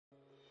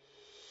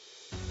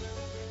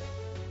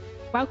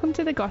Welcome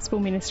to the Gospel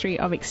Ministry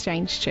of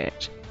Exchange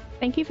Church.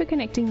 Thank you for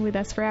connecting with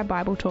us for our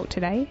Bible talk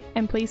today,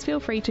 and please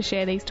feel free to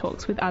share these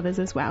talks with others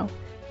as well.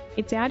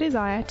 It's our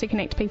desire to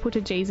connect people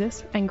to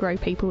Jesus and grow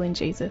people in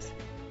Jesus.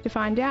 To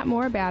find out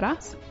more about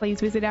us,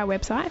 please visit our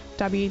website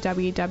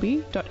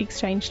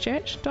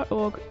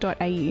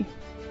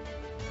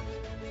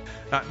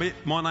www.exchangechurch.org.au.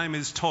 My name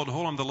is Todd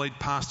Hall. I'm the lead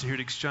pastor here at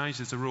Exchange.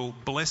 It's a real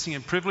blessing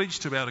and privilege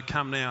to be able to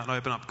come now and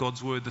open up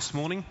God's Word this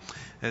morning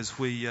as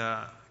we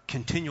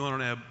continue on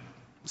in our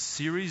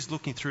series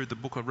looking through the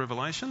book of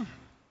Revelation.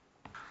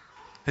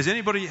 Has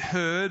anybody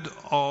heard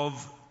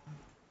of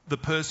the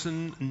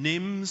person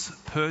Nims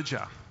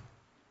Purja?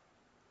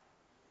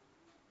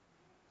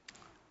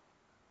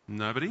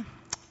 Nobody?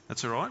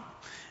 That's all right.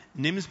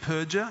 Nims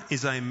Purja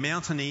is a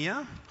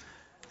mountaineer,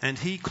 and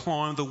he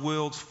climbed the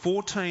world's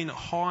 14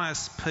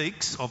 highest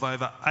peaks of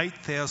over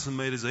 8,000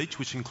 metres each,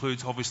 which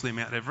includes obviously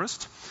Mount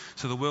Everest.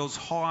 So the world's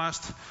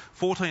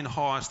 14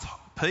 highest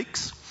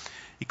peaks.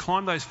 He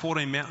climbed those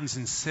 14 mountains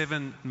in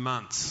 7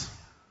 months.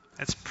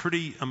 That's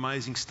pretty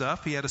amazing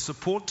stuff. He had a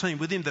support team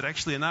with him that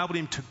actually enabled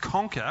him to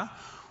conquer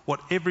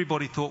what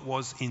everybody thought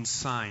was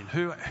insane.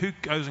 Who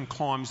goes and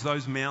climbs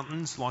those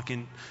mountains like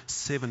in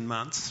 7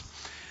 months?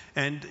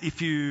 And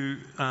if you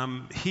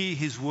hear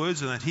his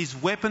words on that, his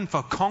weapon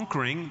for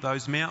conquering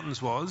those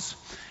mountains was,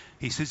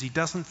 he says he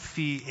doesn't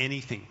fear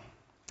anything.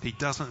 He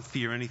doesn't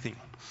fear anything.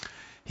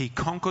 He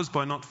conquers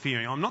by not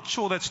fearing. I'm not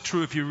sure that's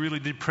true if you really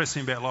did press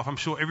him about life. I'm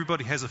sure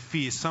everybody has a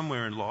fear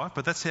somewhere in life,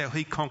 but that's how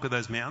he conquered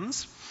those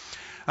mountains.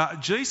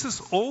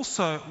 Jesus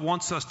also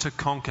wants us to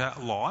conquer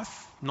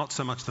life, not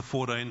so much the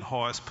 14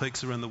 highest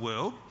peaks around the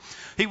world.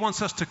 He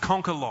wants us to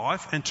conquer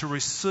life and to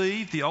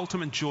receive the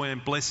ultimate joy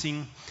and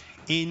blessing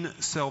in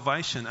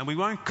salvation. And we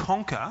won't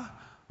conquer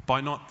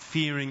by not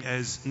fearing,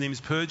 as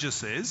Nims Purja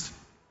says.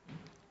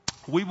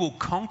 We will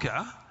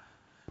conquer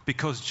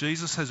because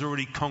Jesus has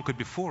already conquered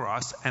before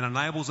us and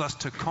enables us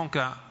to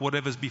conquer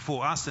whatever's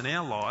before us in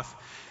our life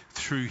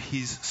through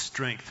his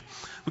strength.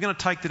 We're going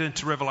to take that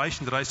into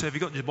Revelation today. So if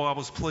you've got your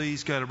Bibles,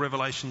 please go to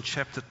Revelation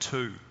chapter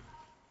 2.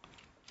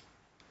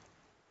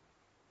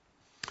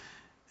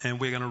 And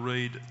we're going to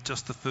read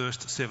just the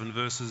first 7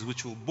 verses,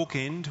 which will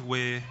bookend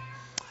where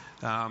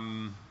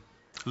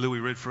Louis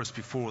read for us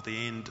before at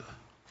the end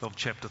of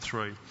chapter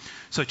 3.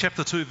 So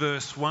chapter 2,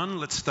 verse 1,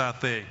 let's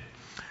start there.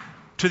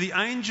 To the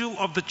angel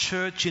of the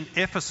church in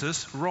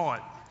Ephesus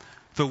write,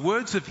 the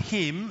words of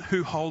him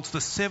who holds the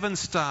 7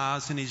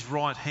 stars in his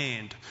right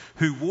hand,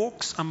 who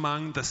walks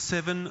among the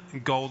 7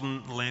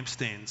 golden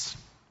lampstands.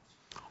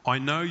 I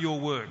know your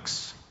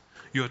works,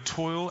 your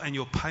toil and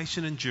your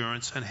patient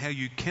endurance, and how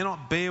you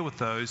cannot bear with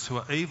those who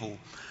are evil,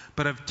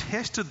 but have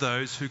tested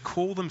those who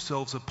call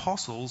themselves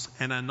apostles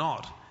and are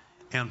not,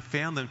 and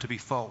found them to be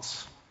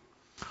false.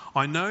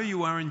 I know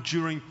you are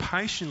enduring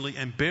patiently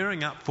and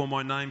bearing up for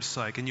my name's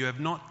sake, and you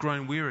have not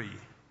grown weary.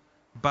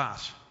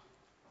 But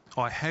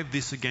I have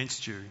this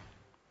against you,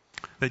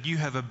 that you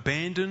have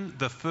abandoned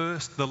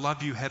the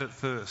love you had at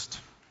first.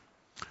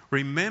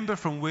 Remember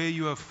from where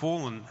you have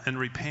fallen and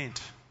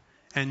repent,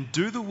 and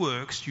do the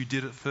works you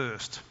did at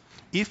first.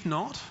 If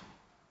not,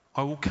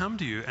 I will come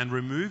to you and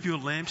remove your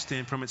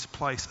lampstand from its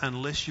place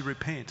unless you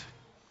repent.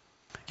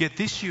 Yet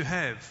this you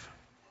have.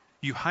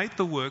 You hate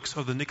the works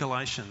of the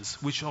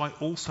Nicolaitans, which I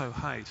also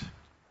hate.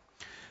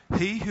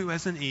 He who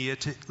has an ear,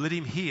 let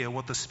him hear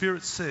what the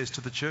Spirit says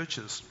to the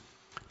churches.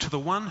 To the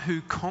one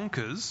who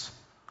conquers,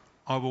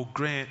 I will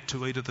grant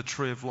to eat of the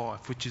tree of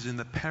life, which is in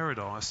the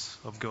paradise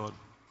of God.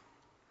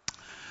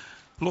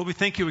 Lord, we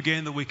thank you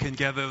again that we can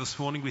gather this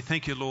morning. We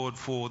thank you, Lord,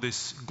 for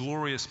this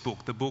glorious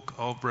book, the book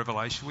of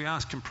Revelation. We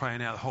ask and pray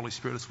now, the Holy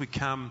Spirit, as we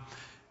come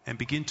and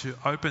begin to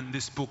open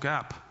this book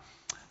up.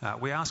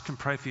 We ask and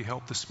pray for your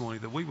help this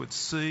morning, that we would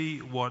see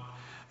what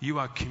you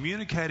are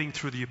communicating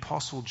through the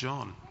Apostle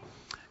John.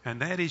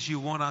 And that is, you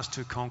want us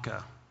to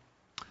conquer.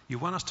 You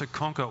want us to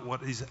conquer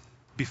what is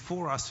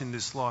before us in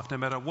this life, no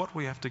matter what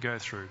we have to go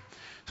through.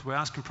 So we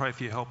ask and pray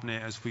for your help now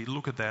as we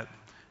look at that,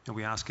 and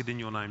we ask it in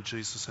your name,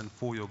 Jesus, and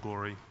for your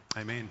glory.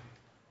 Amen.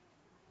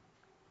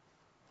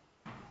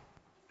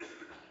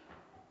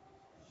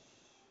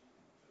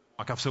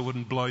 Like so I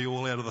wouldn't blow you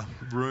all out of the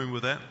room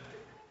with that.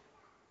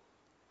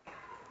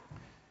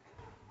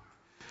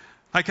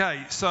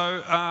 Okay,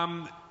 so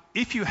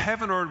if you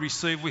haven't already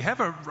received, we have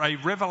a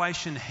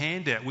Revelation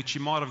handout which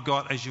you might have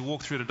got as you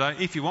walk through today.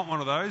 If you want one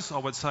of those, I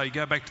would say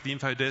go back to the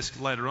info desk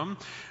later on.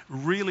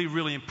 Really,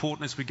 really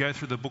important as we go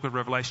through the book of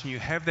Revelation, you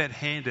have that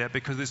handout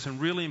because there's some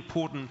really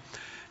important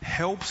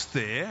helps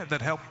there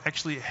that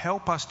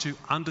help us to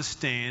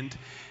understand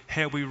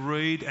how we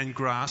read and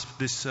grasp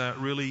this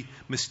really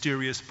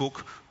mysterious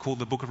book called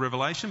the Book of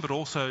Revelation, but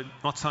also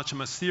not such a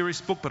mysterious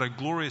book, but a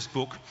glorious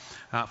book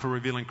for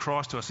revealing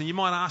Christ to us. And you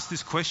might ask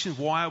this question,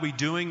 why are we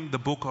doing the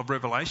Book of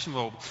Revelation?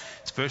 Well,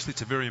 firstly,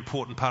 it's a very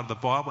important part of the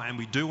Bible, and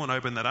we do want to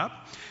open that up.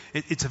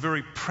 It's a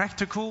very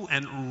practical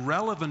and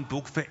relevant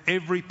book for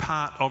every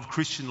part of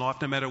Christian life,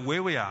 no matter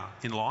where we are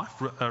in life.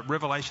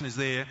 Revelation is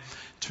there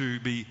to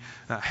be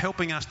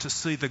helping us to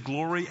see the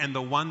glory and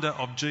the wonder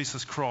of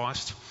Jesus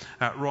Christ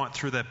right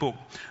through that book.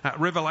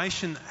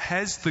 Revelation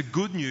has the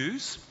good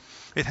news.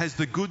 It has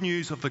the good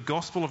news of the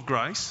gospel of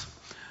grace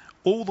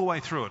all the way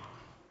through it.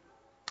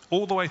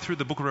 All the way through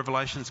the book of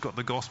Revelation, it's got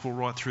the gospel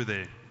right through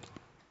there.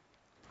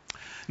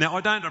 Now,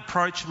 I don't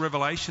approach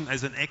Revelation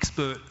as an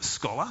expert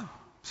scholar,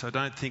 so I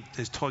don't think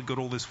has Todd got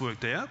all this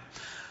worked out.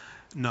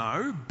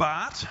 No,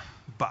 but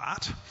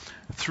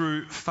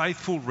through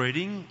faithful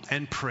reading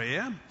and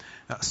prayer,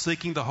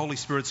 seeking the Holy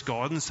Spirit's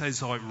guidance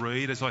as I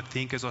read, as I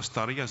think, as I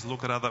study, as I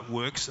look at other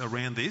works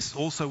around this,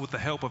 also with the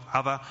help of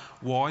other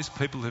wise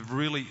people who have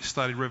really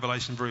studied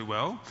Revelation very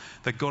well,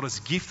 that God has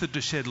gifted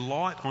to shed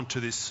light onto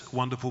this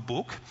wonderful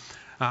book.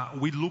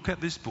 We look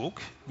at this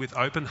book with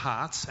open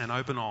hearts and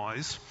open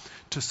eyes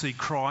to see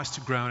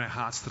Christ grow in our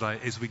hearts today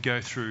as we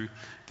go through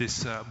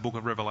this book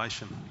of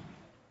Revelation.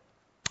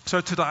 So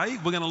today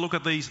we're going to look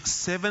at these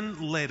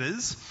 7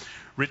 letters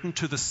written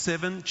to the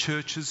 7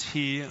 churches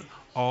here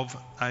of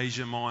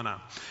Asia Minor.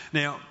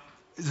 Now,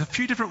 there's a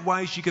few different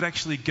ways you could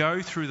actually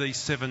go through these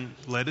 7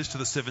 letters to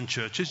the 7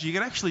 churches. You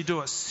could actually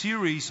do a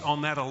series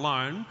on that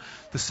alone,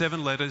 the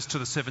 7 letters to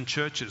the 7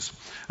 churches.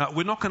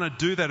 We're not going to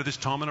do that at this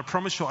time, and I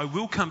promise you I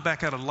will come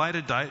back at a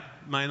later date,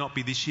 may not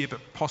be this year,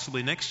 but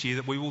possibly next year,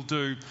 that we will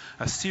do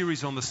a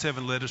series on the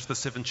 7 letters to the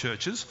 7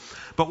 churches.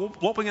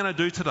 But what we're going to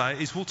do today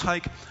is we'll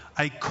take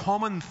a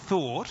common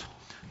thought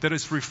that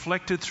is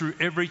reflected through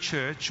every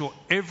church or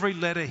every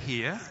letter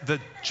here that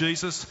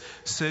Jesus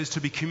says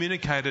to be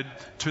communicated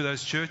to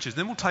those churches.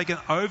 Then we'll take an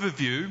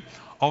overview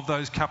of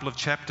those couple of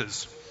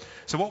chapters.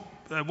 So what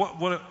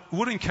I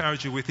would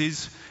encourage you with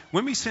is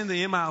when we send the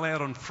email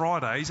out on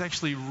Fridays,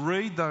 actually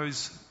read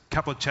those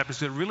couple of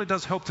chapters. It really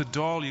does help to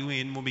dial you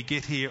in when we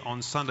get here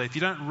on Sunday. If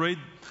you don't read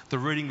the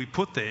reading we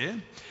put there,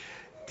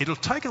 it'll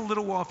take a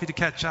little while for you to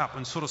catch up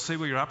and sort of see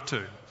where you're up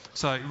to.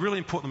 So really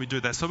important that we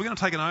do that. So we're going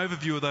to take an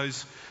overview of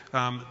those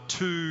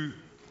 2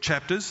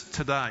 chapters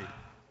today.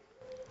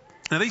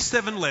 Now these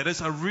 7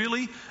 letters are a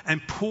really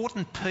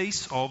important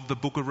piece of the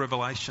book of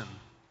Revelation.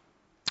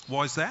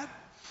 Why is that?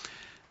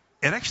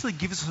 It actually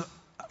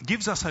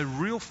gives us a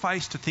real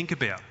face to think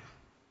about.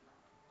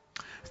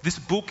 This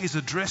book is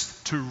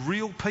addressed to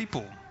real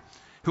people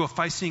who are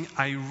facing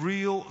a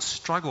real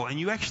struggle. And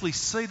you actually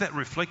see that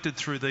reflected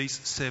through these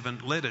 7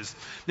 letters.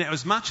 Now,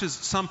 as much as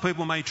some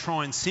people may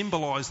try and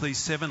symbolise these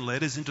 7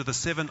 letters into the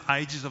 7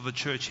 ages of the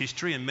church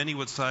history, and many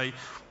would say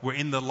we're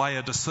in the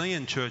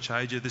Laodicean church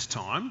age at this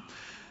time,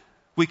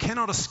 we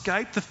cannot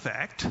escape the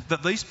fact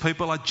that these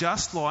people are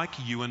just like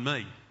you and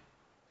me.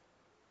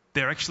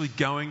 They're actually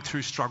going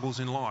through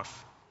struggles in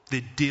life.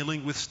 They're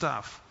dealing with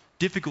stuff,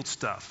 difficult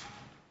stuff.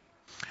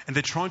 And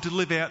they're trying to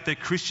live out their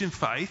Christian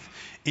faith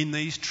in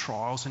these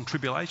trials and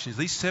tribulations.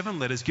 These 7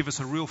 letters give us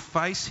a real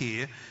face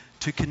here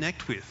to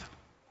connect with.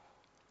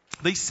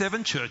 These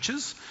 7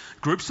 churches,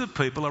 groups of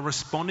people, are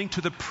responding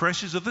to the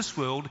pressures of this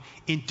world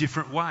in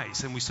different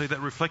ways. And we see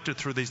that reflected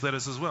through these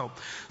letters as well.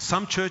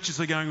 Some churches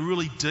are going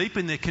really deep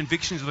in their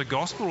convictions of the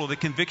gospel or their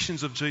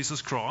convictions of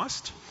Jesus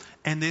Christ,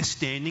 and they're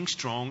standing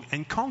strong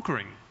and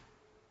conquering.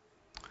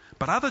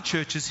 But other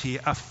churches here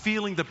are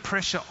feeling the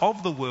pressure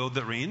of the world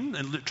they're in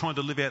and trying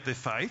to live out their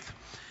faith,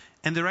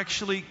 and they're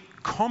actually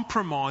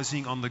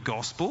compromising on the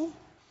gospel,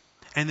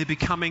 and they're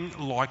becoming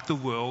like the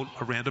world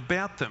around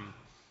about them.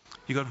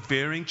 You've got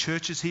varying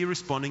churches here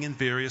responding in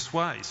various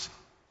ways.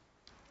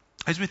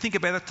 As we think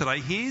about it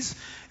today, here's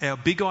our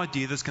big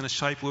idea that's going to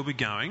shape where we're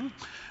going.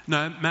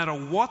 No matter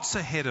what's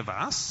ahead of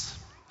us,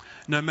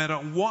 no matter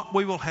what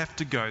we will have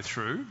to go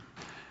through,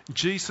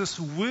 Jesus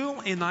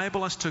will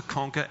enable us to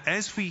conquer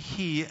as we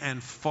hear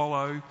and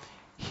follow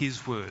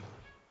his word.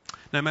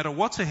 No matter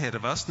what's ahead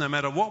of us, no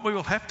matter what we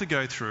will have to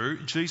go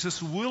through,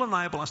 Jesus will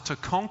enable us to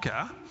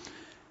conquer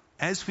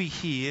as we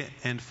hear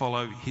and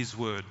follow his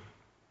word.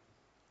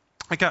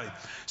 Okay,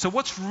 so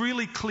what's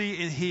really clear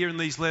in here in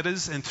these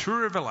letters and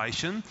through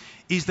Revelation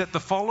is that the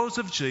followers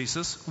of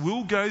Jesus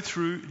will go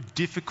through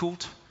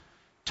difficult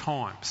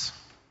times.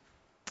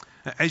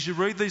 As you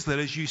read these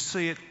letters, you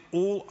see it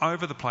all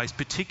over the place,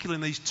 particularly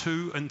in these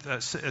 2 and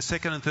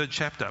 2nd and 3rd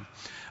chapter.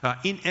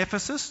 In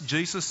Ephesus,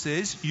 Jesus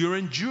says, you're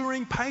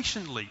enduring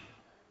patiently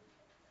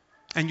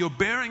and you're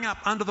bearing up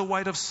under the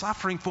weight of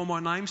suffering for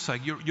my name's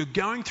sake. You're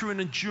going through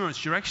an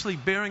endurance. You're actually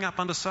bearing up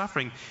under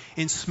suffering.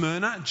 In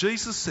Smyrna,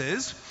 Jesus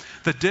says,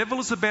 the devil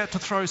is about to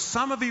throw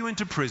some of you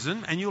into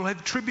prison and you'll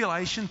have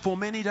tribulation for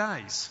many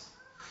days.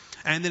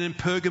 And then in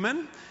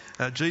Pergamon,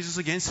 Jesus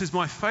again says,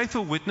 my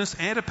faithful witness,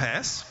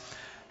 Antipas,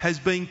 has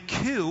been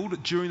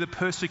killed during the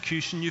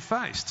persecution you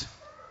faced.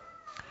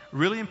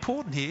 Really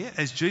important here,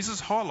 as Jesus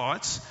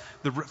highlights,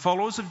 the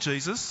followers of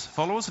Jesus,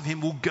 followers of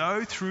him, will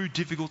go through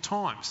difficult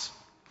times.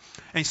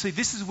 And see,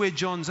 this is where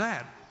John's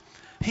at.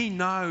 He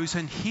knows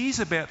and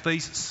hears about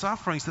these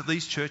sufferings that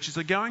these churches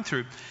are going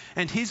through.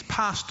 And his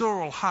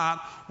pastoral heart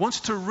wants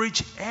to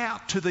reach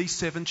out to these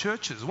 7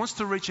 churches, wants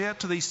to reach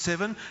out to these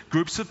 7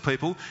 groups of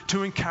people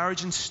to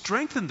encourage and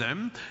strengthen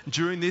them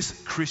during this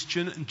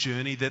Christian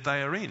journey that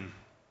they are in.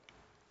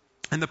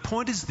 And the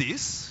point is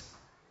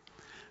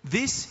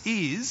this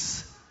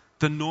is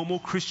the normal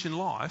Christian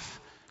life,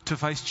 to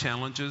face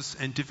challenges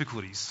and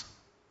difficulties.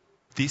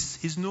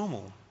 This is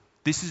normal.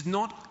 This is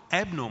not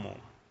abnormal.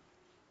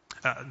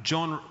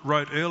 John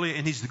wrote earlier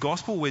in his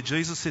Gospel where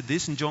Jesus said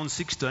this in John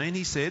 16.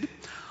 He said,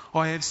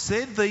 I have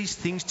said these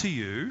things to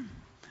you,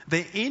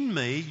 that in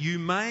me you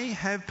may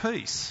have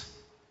peace.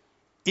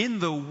 In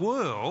the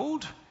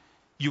world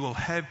you will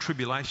have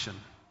tribulation.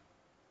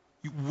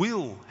 You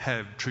will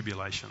have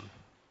tribulation.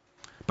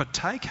 But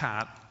take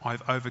heart,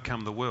 I've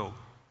overcome the world.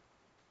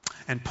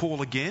 And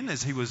Paul again,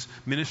 as he was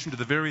ministering to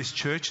the various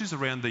churches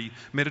around the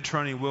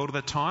Mediterranean world at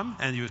that time,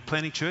 and he was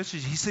planting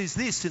churches, he says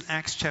this in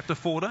Acts chapter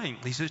 14.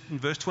 He says in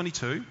verse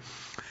 22,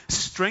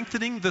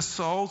 strengthening the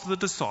souls of the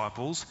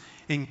disciples,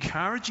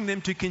 encouraging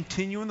them to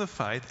continue in the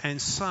faith, and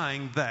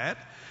saying that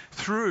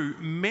through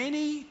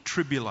many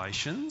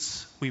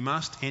tribulations we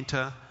must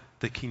enter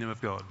the kingdom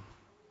of God.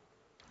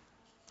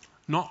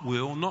 Not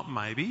will, not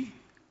maybe.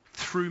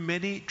 Through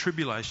many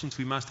tribulations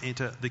we must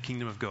enter the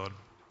kingdom of God.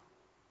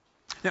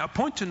 Now, a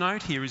point to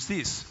note here is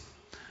this.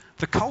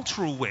 The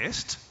cultural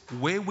West,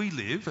 where we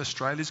live,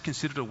 Australia is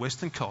considered a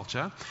Western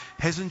culture,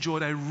 has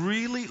enjoyed a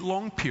really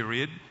long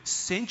period,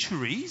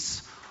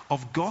 centuries,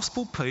 of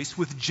gospel peace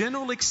with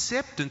general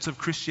acceptance of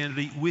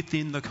Christianity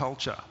within the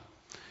culture.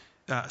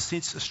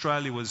 Since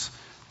Australia was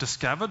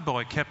discovered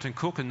by Captain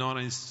Cook in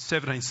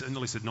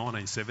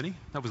 1970,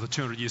 that was the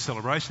 200-year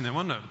celebration then,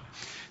 wasn't it?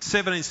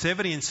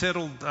 1770 and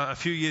settled a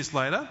few years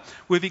later,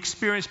 we've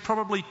experienced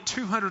probably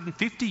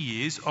 250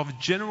 years of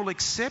general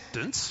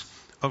acceptance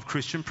of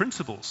Christian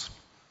principles.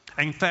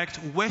 In fact,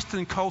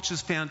 Western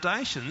culture's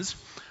foundations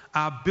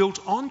are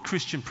built on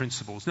Christian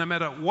principles. No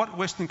matter what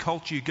Western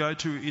culture you go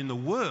to in the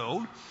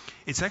world,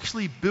 it's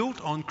actually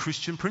built on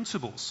Christian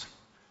principles.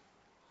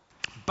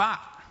 But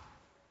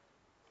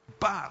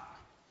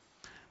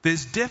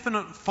there's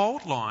definite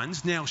fault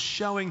lines now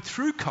showing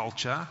through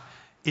culture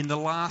in the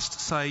last,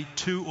 say,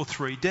 2 or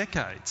 3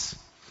 decades.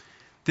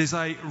 There's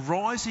a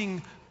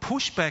rising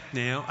pushback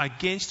now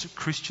against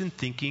Christian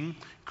thinking,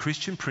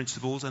 Christian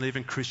principles, and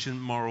even Christian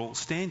moral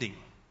standing.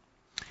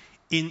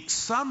 In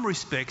some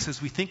respects,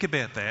 as we think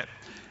about that,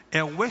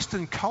 our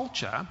Western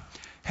culture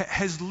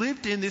has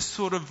lived in this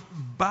sort of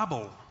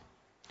bubble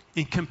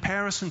in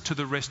comparison to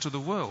the rest of the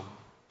world.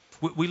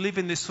 We live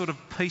in this sort of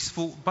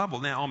peaceful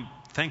bubble. Now, I'm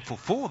thankful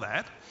for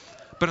that,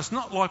 but it's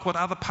not like what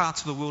other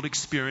parts of the world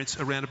experience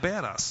around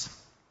about us.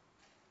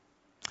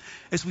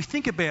 As we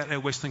think about our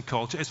Western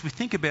culture, as we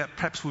think about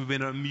perhaps we've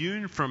been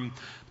immune from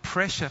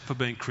pressure for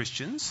being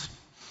Christians,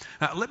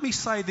 let me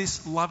say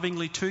this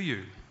lovingly to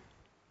you.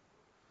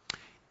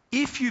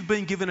 If you've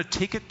been given a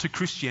ticket to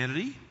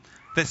Christianity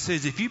that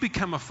says if you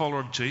become a follower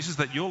of Jesus,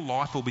 that your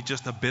life will be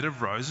just a bed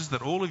of roses,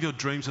 that all of your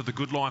dreams of the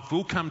good life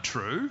will come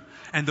true,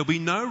 and there'll be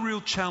no real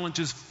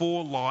challenges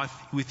for life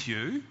with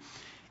you,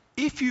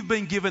 if you've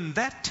been given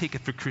that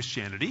ticket for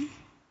Christianity,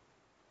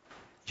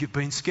 you've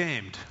been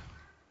scammed.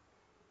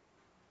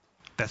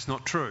 That's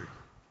not true.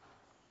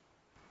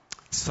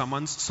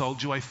 Someone's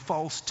sold you a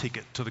false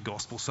ticket to the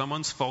gospel.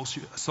 Someone's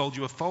sold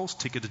you a false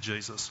ticket to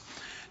Jesus.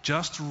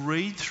 Just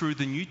read through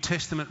the New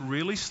Testament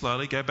really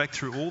slowly, go back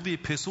through all the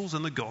epistles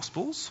and the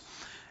gospels,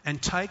 and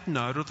take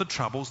note of the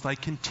troubles they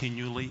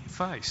continually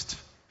faced.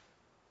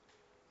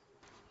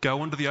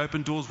 Go onto the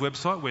Open Doors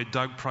website where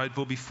Doug prayed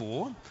for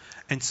before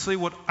and see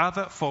what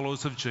other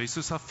followers of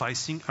Jesus are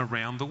facing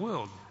around the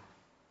world.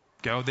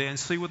 Go there and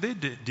see what they're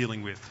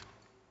dealing with.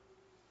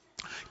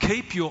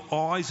 Keep your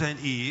eyes and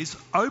ears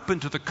open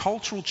to the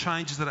cultural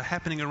changes that are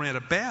happening around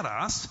about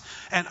us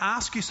and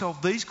ask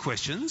yourself these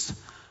questions.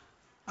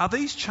 Are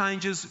these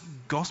changes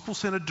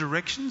gospel-centred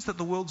directions that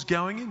the world's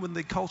going in when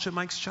the culture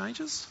makes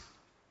changes?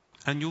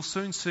 And you'll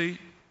soon see,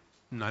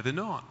 no, they're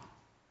not.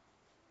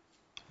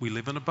 We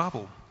live in a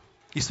bubble.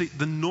 You see,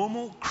 the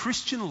normal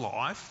Christian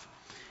life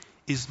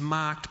is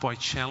marked by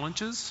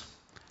challenges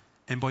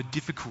and by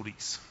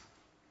difficulties.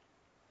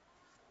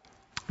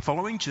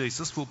 Following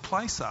Jesus will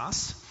place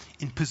us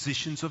in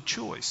positions of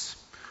choice.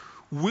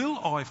 Will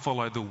I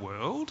follow the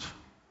world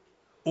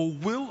or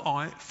will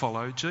I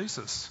follow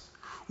Jesus?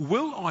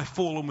 Will I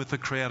fall in with the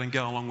crowd and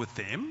go along with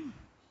them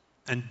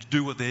and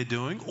do what they're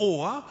doing?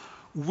 Or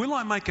will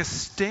I make a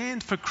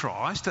stand for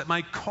Christ that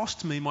may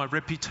cost me my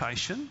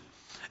reputation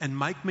and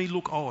make me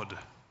look odd?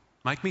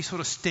 Make me sort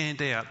of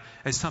stand out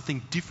as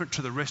something different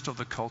to the rest of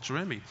the culture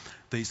around me.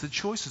 These are the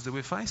choices that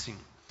we're facing.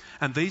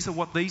 And these are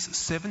what these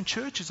 7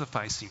 churches are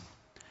facing.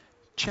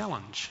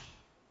 Challenge,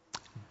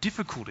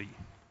 difficulty,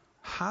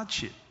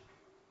 hardship.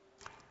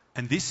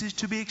 And this is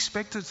to be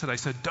expected today.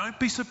 So don't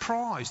be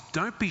surprised,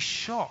 don't be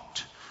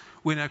shocked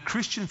when our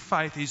Christian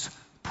faith is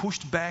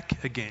pushed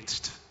back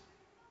against.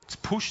 It's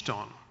pushed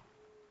on.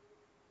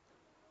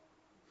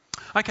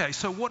 Okay,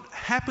 so what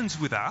happens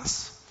with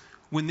us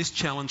when this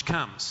challenge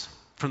comes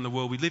from the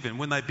world we live in,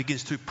 when they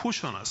begins to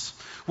push on us?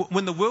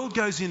 When the world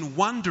goes in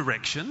one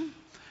direction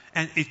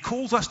and it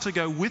calls us to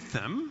go with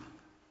them,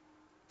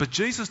 but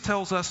Jesus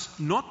tells us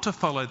not to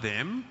follow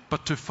them,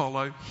 but to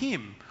follow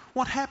him.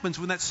 What happens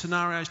when that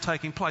scenario is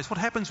taking place? What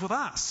happens with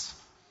us?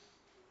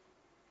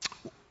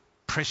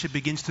 Pressure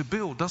begins to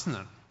build, doesn't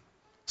it?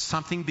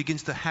 Something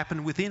begins to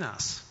happen within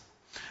us.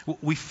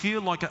 We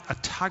feel like a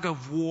tug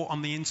of war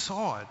on the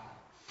inside.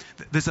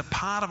 There's a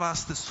part of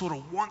us that sort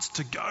of wants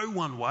to go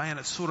one way, and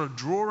it's sort of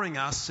drawing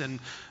us and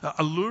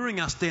alluring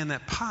us down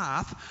that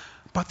path.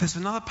 But there's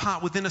another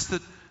part within us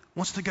that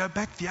wants to go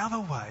back the other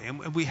way.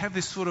 And we have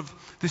this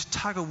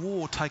tug of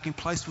war taking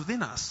place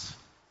within us.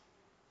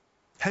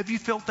 Have you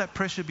felt that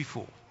pressure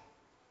before?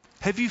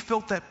 Have you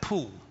felt that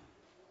pull?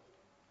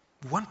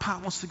 One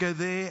part wants to go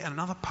there and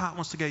another part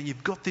wants to go.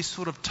 You've got this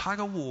sort of tug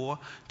of war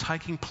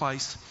taking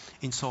place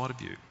inside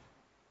of you.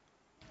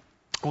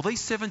 Well,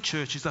 these 7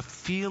 churches are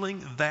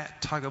feeling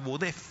that tug of war.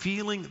 They're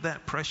feeling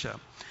that pressure.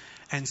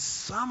 And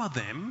some of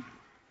them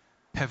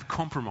have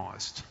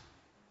compromised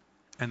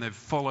and they've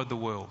followed the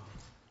world.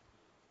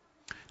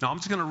 Now, I'm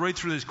just going to read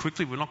through these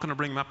quickly. We're not going to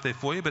bring them up there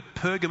for you. But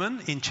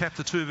Pergamon in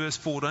chapter 2, verse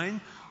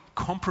 14,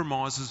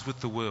 compromises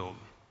with the world.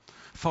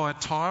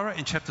 Thyatira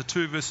in chapter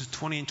 2, verses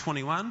 20 and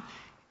 21,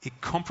 it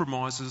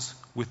compromises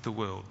with the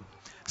world.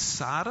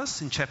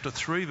 Sardis in chapter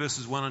 3,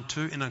 verses 1 and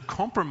 2, in a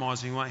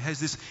compromising way, has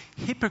this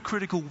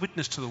hypocritical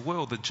witness to the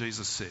world that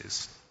Jesus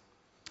says.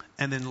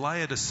 And then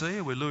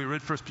Laodicea, where Louis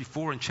read for us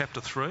before in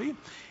chapter 3,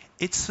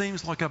 it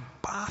seems like a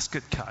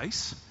basket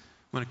case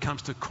when it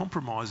comes to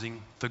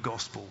compromising the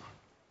gospel.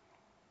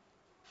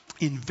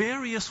 In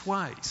various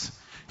ways,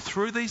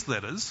 through these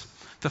letters,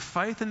 the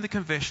faith and the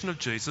confession of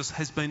Jesus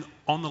has been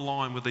on the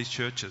line with these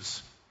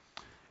churches.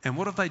 And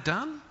what have they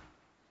done?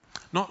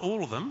 Not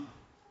all of them,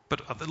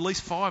 but at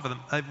least 5 of them.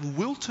 They've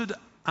wilted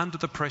under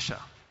the pressure.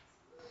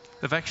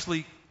 They've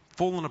actually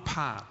fallen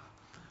apart.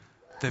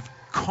 They've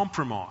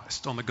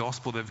compromised on the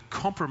gospel. They've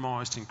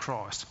compromised in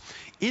Christ.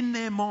 In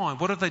their mind,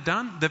 what have they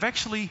done?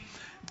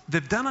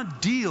 They've done a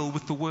deal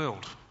with the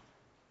world.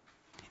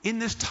 In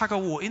this tug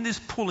of war, in this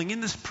pulling, in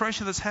this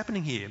pressure that's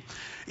happening here,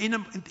 in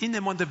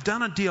their mind, they've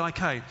done a deal.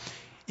 Okay,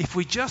 if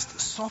we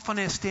just soften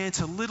our stance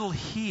a little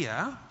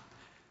here,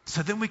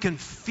 so then we can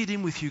fit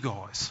in with you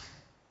guys.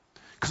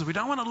 Because we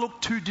don't want to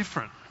look too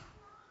different.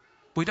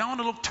 We don't want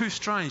to look too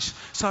strange.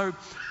 So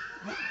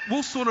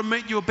we'll sort of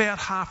meet you about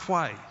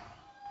halfway.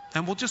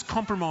 And we'll just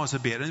compromise a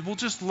bit. And we'll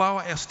just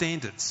lower our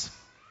standards.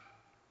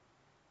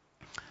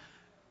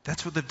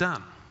 That's what they've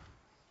done.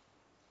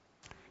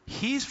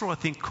 Here's where I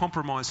think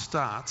compromise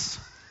starts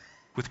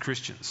with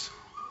Christians.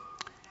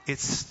 It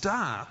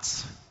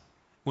starts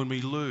when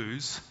we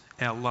lose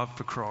our love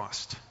for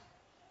Christ.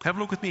 Have a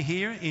look with me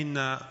here in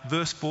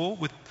verse 4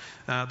 with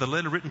the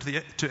letter written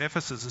to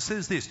Ephesus. It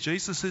says this,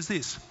 Jesus says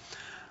this,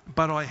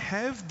 "But I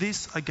have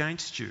this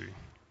against you,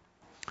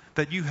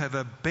 that you have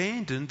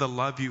abandoned the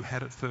love you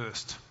had at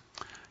first."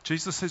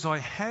 Jesus says, I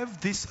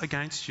have this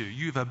against you.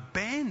 You've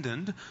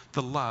abandoned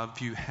the love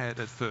you had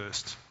at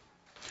first.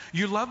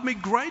 You loved me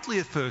greatly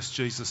at first,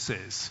 Jesus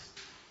says.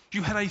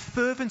 You had a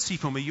fervency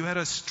for me. You had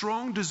a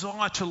strong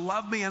desire to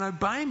love me and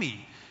obey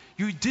me.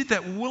 You did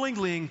that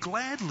willingly and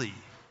gladly.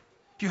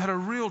 You had a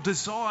real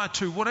desire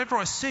to, whatever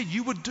I said,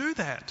 you would do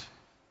that.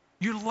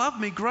 You loved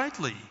me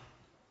greatly.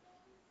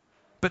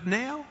 But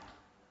now,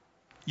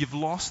 you've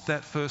lost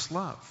that first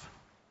love.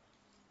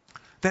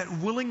 That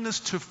willingness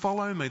to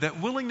follow me, that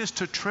willingness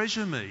to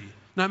treasure me,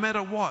 no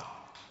matter what.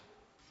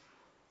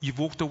 You've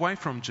walked away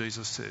from,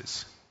 Jesus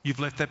says. You've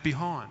left that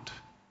behind.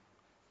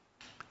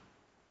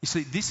 You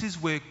see, this is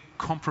where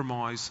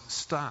compromise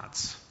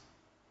starts.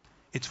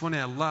 It's when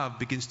our love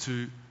begins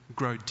to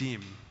grow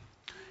dim.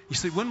 You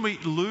see, when we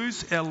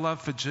lose our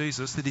love for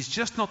Jesus, that he's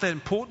just not that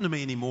important to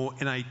me anymore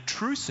in a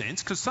true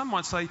sense, because some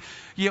might say,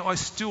 yeah, I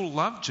still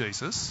love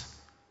Jesus,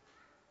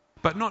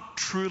 but not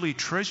truly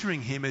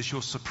treasuring him as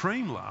your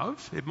supreme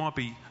love. It might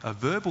be a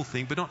verbal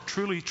thing, but not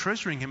truly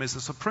treasuring him as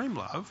the supreme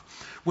love.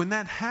 When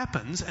that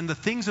happens and the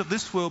things of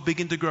this world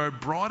begin to grow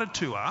brighter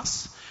to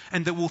us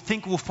and that we'll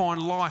think we'll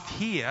find life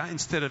here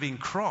instead of in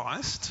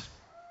Christ,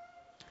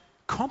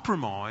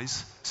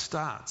 compromise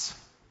starts.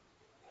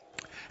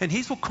 And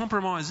here's what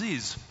compromise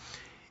is.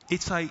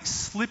 It's a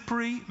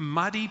slippery,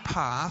 muddy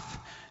path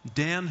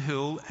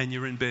downhill and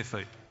you're in bare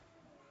feet.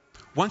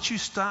 Once you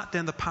start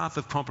down the path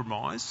of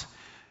compromise,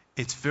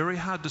 it's very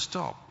hard to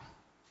stop.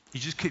 You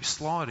just keep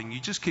sliding. You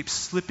just keep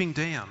slipping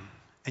down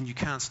and you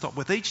can't stop.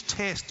 With each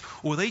test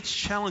or with each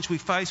challenge we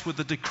face with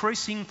the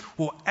decreasing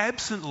or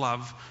absent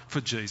love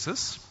for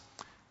Jesus,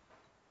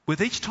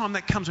 with each time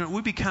that comes around,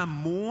 we become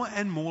more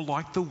and more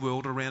like the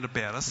world around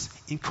about us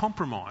in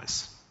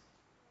compromise.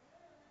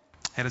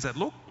 How does that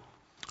look?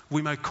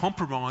 We may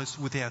compromise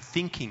with our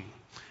thinking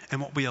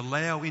and what we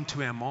allow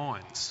into our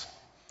minds.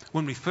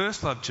 When we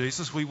first loved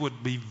Jesus, we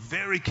would be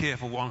very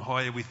careful on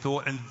how we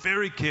thought and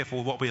very careful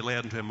with what we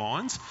allowed into our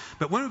minds.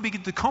 But when we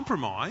begin to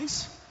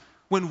compromise,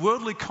 when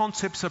worldly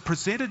concepts are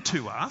presented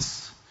to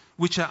us,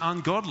 which are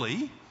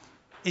ungodly,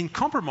 in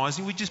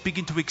compromising, we just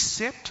begin to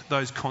accept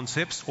those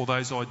concepts or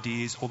those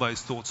ideas or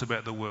those thoughts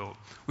about the world.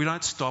 We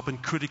don't stop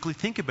and critically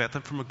think about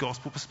them from a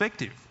gospel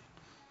perspective.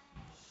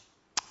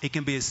 It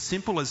can be as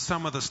simple as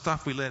some of the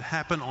stuff we let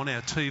happen on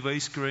our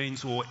TV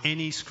screens or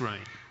any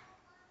screen.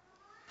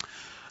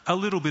 A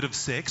little bit of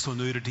sex or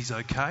nudity is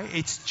okay.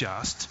 It's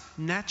just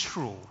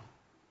natural.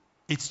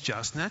 It's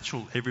just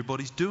natural.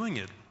 Everybody's doing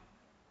it.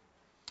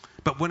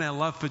 But when our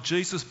love for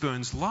Jesus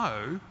burns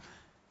low,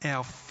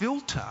 our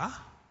filter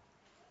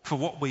for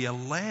what we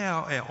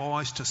allow our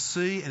eyes to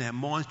see and our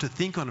minds to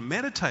think on and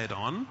meditate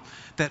on,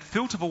 that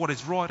filter for what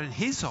is right in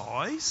his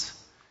eyes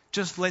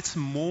just lets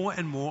more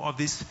and more of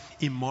this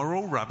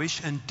immoral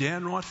rubbish and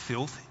downright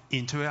filth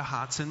into our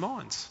hearts and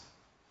minds.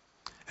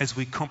 As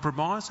we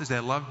compromise, as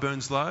our love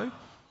burns low,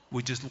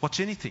 we just watch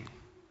anything.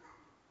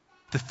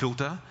 The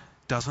filter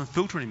doesn't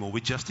filter anymore.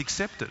 We just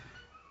accept it.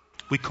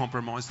 We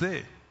compromise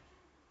there.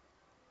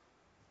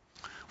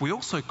 We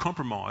also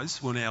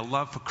compromise when our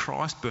love for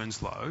Christ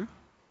burns low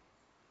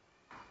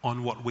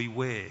on what we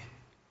wear.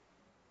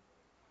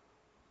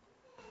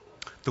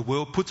 The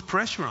world puts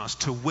pressure on us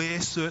to wear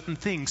certain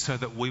things so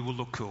that we will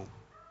look cool.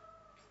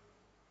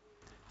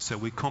 So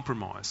we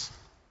compromise.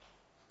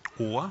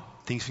 Or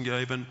things can go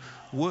even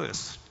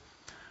worse.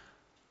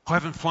 I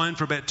haven't flown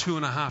for about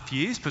 2.5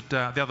 years, but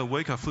the other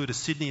week I flew to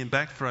Sydney and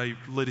back for a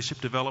leadership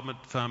development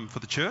for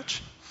the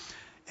church.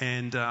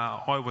 And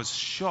I was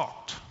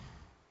shocked.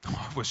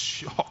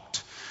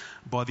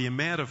 By the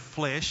amount of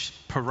flesh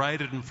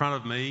paraded in front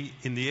of me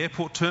in the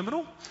airport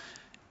terminal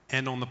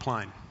and on the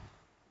plane.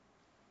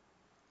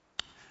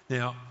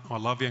 Now, I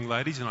love young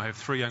ladies and I have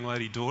 3 young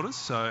lady daughters,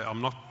 so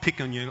I'm not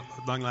picking on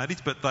young ladies,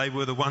 but they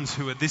were the ones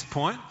who at this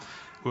point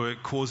were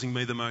causing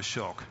me the most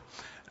shock.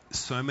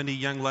 So many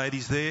young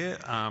ladies there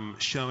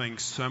showing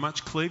so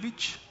much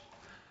cleavage,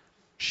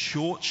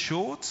 short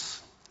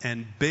shorts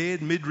and bared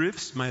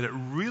midriffs made it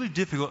really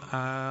difficult.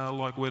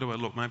 Like, where do I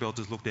look? Maybe I'll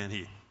just look down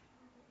here.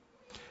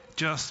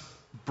 Just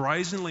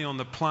brazenly on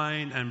the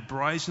plane and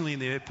brazenly in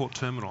the airport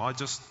terminal. I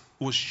just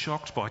was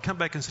shocked by it. I come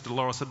back and said to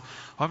Laura, I said,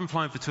 I haven't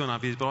flown for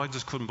 2.5 years, but I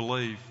just couldn't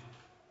believe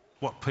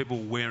what people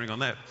were wearing on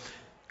that.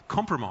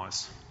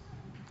 Compromise.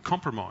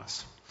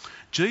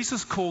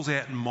 Jesus calls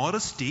out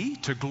modesty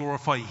to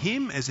glorify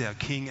him as our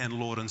King and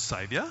Lord and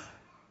Saviour.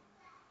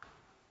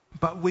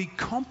 But we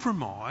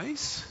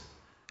compromise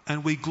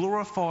and we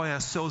glorify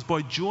ourselves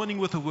by joining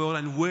with the world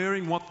and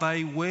wearing what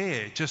they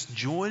wear, just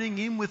joining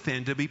in with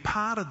them to be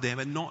part of them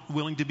and not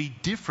willing to be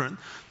different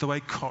the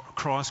way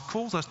Christ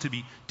calls us to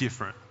be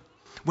different.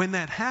 When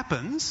that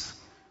happens,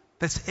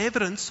 that's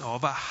evidence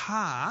of a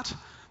heart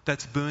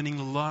that's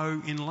burning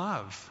low in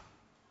love.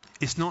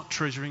 It's not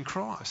treasuring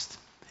Christ.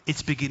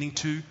 It's beginning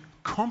to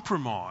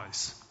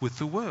compromise with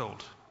the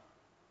world.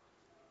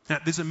 Now,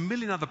 there's a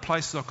million other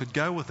places I could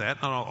go with that,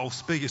 and I'll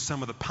speak of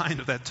some of the pain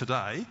of that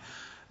today.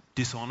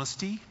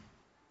 Dishonesty,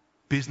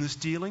 business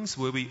dealings,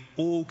 where we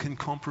all can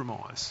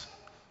compromise.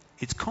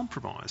 It's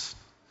compromise.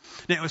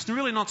 Now, it's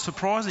really not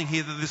surprising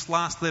here that this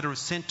last letter is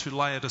sent to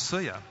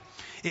Laodicea.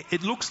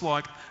 It looks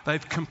like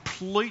they've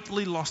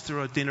completely lost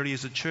their identity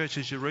as a church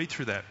as you read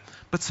through that.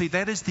 But see,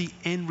 that is the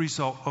end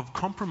result of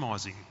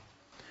compromising.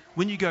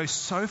 When you go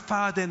so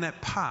far down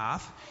that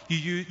path,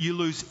 you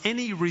lose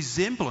any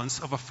resemblance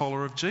of a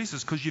follower of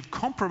Jesus because you've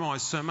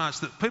compromised so much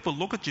that people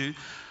look at you,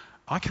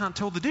 I can't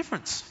tell the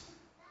difference.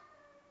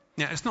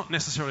 Now, it's not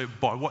necessarily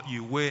by what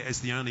you wear as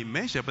the only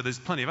measure, but there's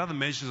plenty of other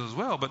measures as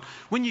well. But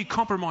when you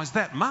compromise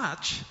that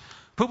much,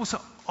 people say,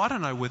 I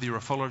don't know whether you're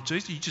a follower of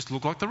Jesus. You just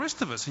look like the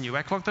rest of us and you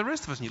act like the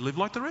rest of us and you live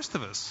like the rest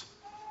of us.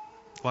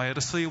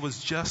 Laodicea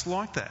was just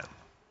like that.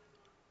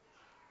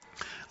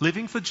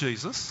 Living for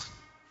Jesus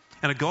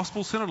and a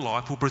gospel-centered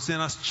life will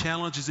present us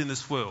challenges in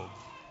this world.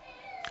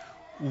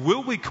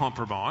 Will we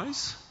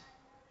compromise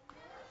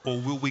or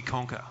will we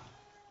conquer?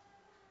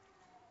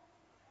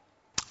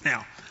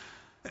 Now,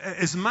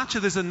 as much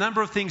as there's a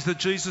number of things that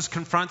Jesus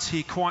confronts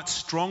here quite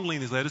strongly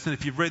in his letters, and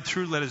if you've read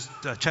through letters,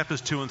 chapters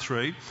 2 and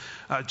 3,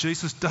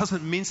 Jesus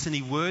doesn't mince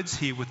any words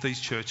here with these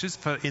churches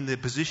in the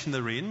position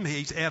they're in.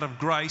 He's out of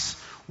grace,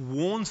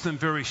 warns them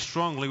very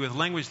strongly with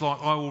language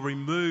like, I will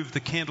remove the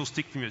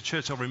candlestick from your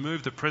church, I'll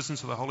remove the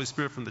presence of the Holy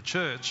Spirit from the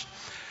church.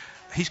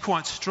 He's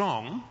quite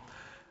strong,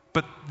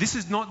 but this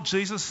is not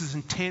Jesus'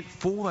 intent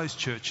for those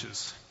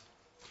churches.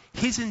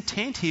 His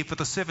intent here for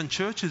the 7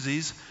 churches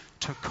is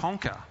to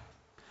conquer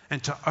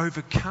and to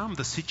overcome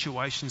the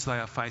situations they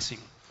are facing.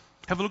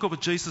 Have a look at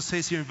what Jesus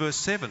says here in verse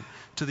 7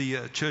 to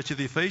the church of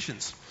the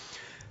Ephesians.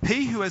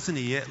 He who has an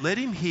ear, let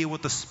him hear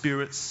what the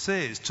Spirit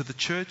says to the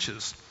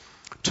churches.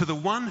 To the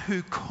one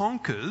who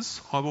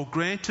conquers, I will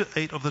grant to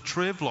eat of the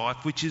tree of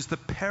life, which is the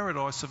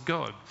paradise of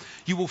God.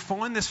 You will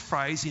find this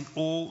phrase in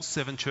all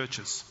 7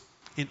 churches,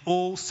 in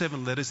all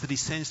 7 letters that he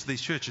sends to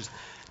these churches.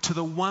 To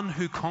the one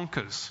who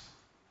conquers.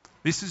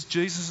 This is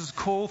Jesus'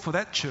 call for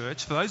that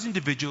church, for those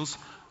individuals,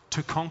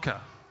 to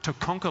conquer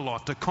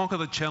life, to conquer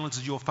the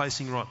challenges you're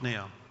facing right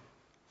now.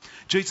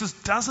 Jesus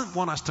doesn't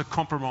want us to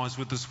compromise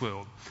with this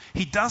world.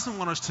 He doesn't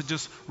want us to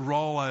just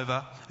roll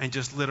over and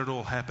just let it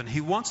all happen.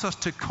 He wants us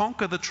to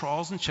conquer the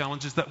trials and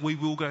challenges that we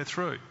will go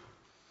through.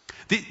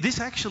 This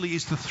actually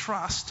is the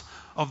thrust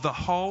of the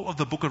whole of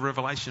the book of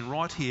Revelation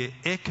right here,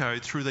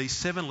 echoed through these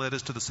 7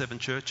 letters to the 7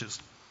 churches.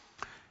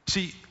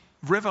 See,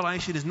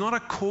 Revelation is not a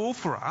call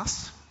for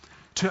us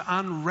to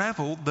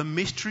unravel the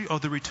mystery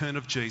of the return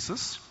of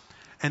Jesus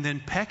and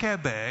then pack our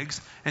bags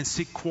and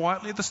sit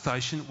quietly at the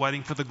station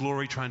waiting for the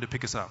glory train to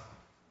pick us up.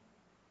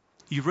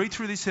 You read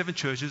through these 7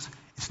 churches,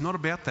 it's not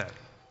about that.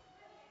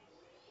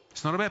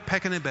 It's not about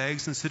packing their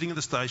bags and sitting at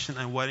the station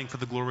and waiting for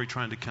the glory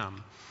train to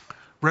come.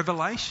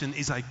 Revelation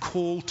is a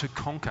call to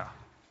conquer.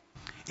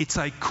 It's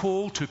a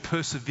call to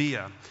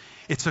persevere.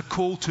 It's a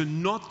call to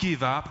not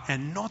give up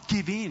and not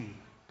give in.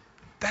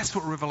 That's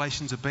what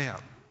Revelation's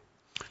about.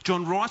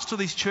 John writes to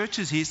these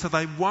churches here so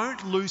they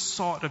won't lose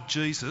sight of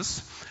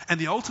Jesus and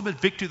the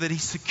ultimate victory that he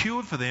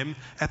secured for them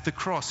at the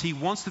cross. He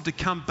wants them to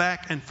come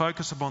back and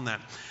focus upon that.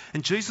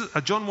 And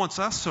John wants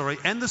us,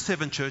 and the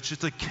 7 churches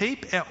to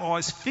keep our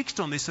eyes fixed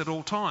on this at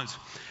all times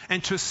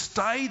and to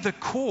stay the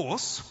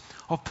course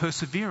of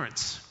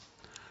perseverance,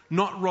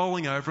 not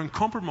rolling over and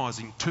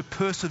compromising, to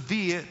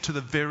persevere to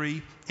the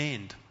very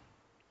end.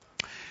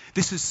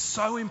 This is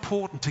so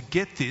important to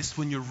get this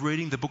when you're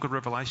reading the book of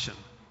Revelation.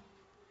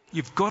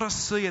 You've got to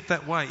see it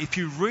that way. If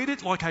you read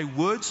it like a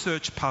word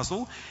search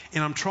puzzle,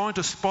 and I'm trying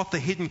to spot the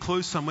hidden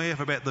clues somewhere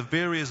about the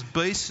various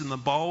beasts and the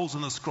bowls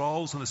and the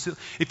scrolls and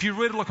if you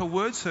read it like a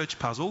word search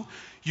puzzle,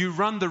 you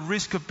run the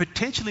risk of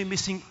potentially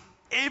missing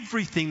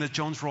everything that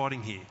John's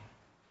writing here.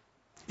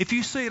 If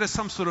you see it as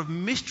some sort of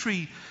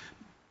mystery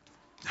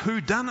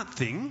whodunit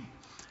thing,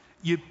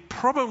 you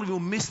probably will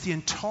miss the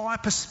entire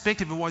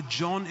perspective of why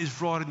John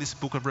is writing this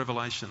book of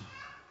Revelation.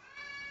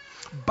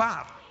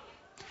 But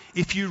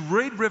if you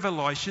read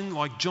Revelation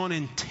like John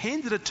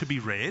intended it to be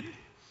read,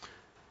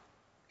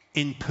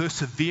 in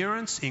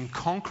perseverance, in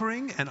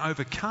conquering and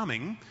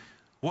overcoming,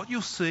 what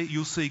you'll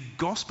see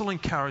gospel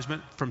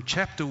encouragement from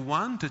chapter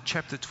 1 to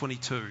chapter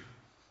 22.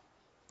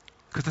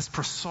 Because that's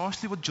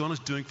precisely what John is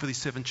doing for these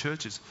 7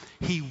 churches.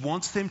 He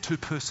wants them to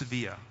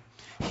persevere.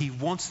 He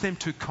wants them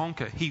to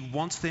conquer. He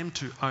wants them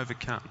to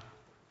overcome.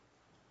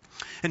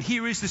 And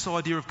here is this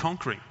idea of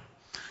conquering.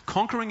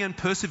 Conquering and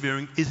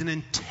persevering is an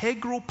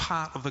integral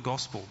part of the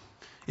gospel.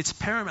 It's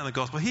paramount in the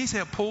gospel. Here's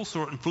how Paul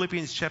saw it in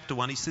Philippians chapter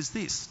 1. He says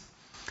this,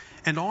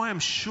 "And I am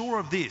sure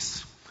of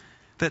this,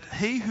 that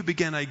he who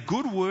began a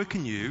good work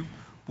in you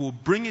will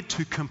bring it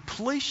to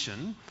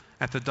completion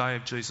at the day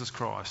of Jesus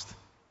Christ."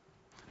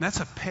 And that's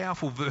a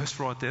powerful verse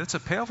right there. That's a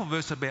powerful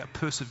verse about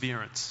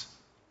perseverance.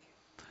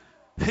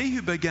 He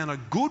who began a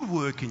good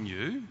work in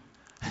you,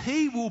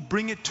 he will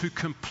bring it to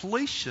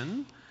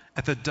completion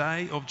at the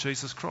day of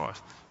Jesus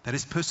Christ. That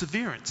is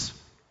perseverance.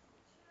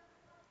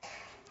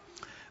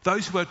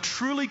 Those who are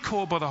truly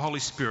called by the Holy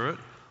Spirit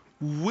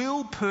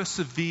will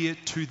persevere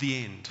to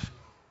the end.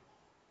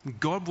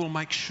 God will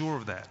make sure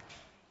of that.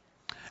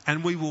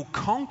 And we will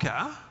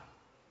conquer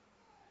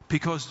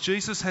because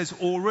Jesus has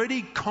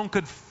already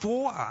conquered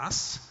for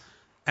us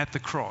at the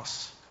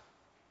cross.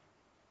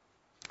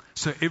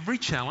 So every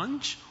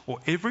challenge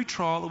or every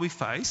trial that we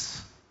face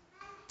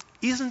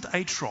isn't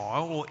a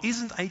trial or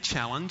isn't a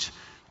challenge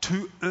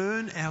to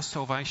earn our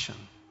salvation.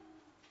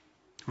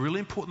 Really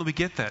important that we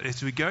get that.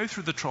 As we go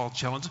through the trial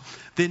challenges,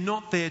 they're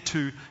not there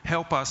to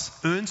help us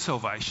earn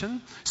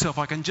salvation. So if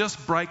I can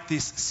just break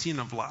this sin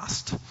of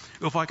lust,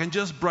 or if I can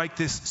just break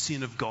this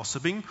sin of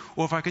gossiping,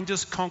 or if I can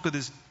just conquer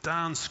this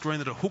darn screen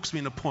that it hooks me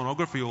into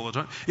pornography all the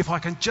time, if I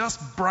can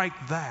just break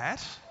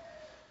that,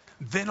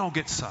 then I'll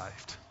get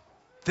saved.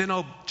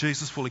 Then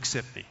Jesus will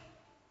accept me.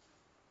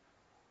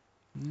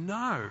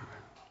 No.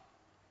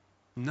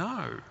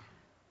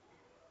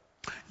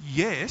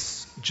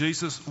 Yes,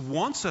 Jesus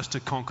wants us to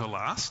conquer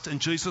lust,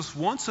 and Jesus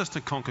wants us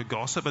to conquer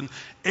gossip and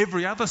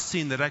every other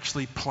sin that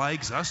actually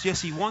plagues us.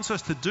 Yes, he wants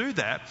us to do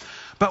that,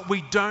 but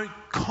we don't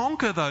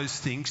conquer those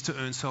things to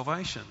earn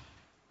salvation.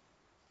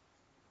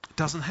 It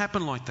doesn't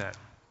happen like that.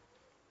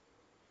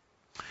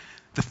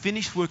 The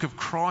finished work of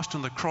Christ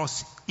on the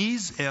cross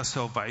is our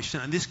salvation,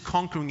 and this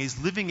conquering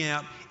is living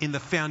out in the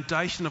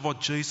foundation of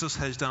what Jesus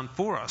has done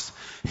for us.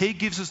 He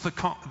gives us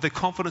the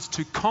confidence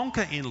to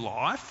conquer in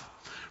life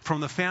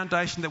from the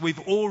foundation that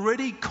we've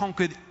already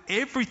conquered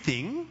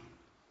everything,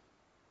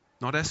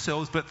 not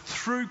ourselves, but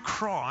through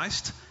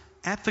Christ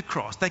at the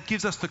cross. That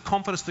gives us the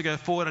confidence to go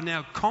forward and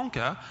now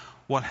conquer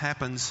what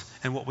happens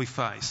and what we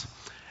face.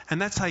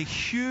 And that's a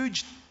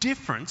huge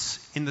difference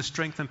in the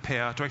strength and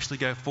power to actually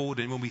go forward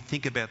in when we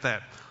think about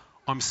that.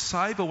 I'm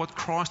saved by what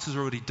Christ has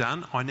already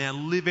done. I now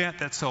live out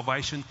that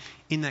salvation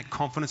in that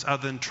confidence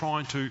other than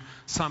trying to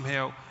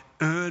somehow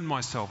earn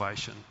my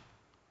salvation.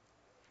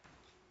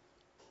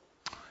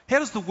 How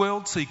does the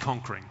world see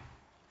conquering?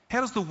 How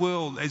does the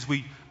world, as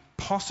we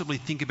possibly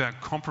think about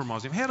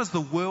compromising, how does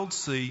the world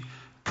see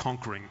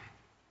conquering?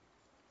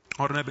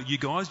 I don't know about you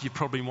guys, you've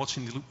probably been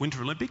watching the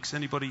Winter Olympics.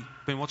 Anybody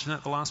been watching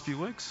that the last few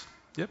weeks?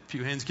 Yep, a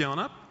few hands going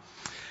up.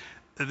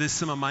 There's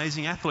some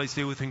amazing athletes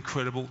there with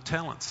incredible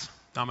talents.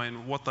 I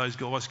mean, what those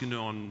guys can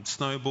do on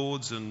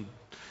snowboards, and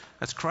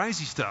that's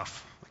crazy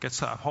stuff. It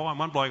gets up high. And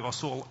one bloke I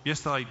saw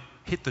yesterday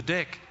hit the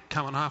deck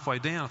coming halfway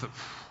down. I thought,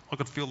 I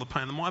could feel the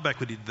pain in my back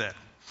when he did that.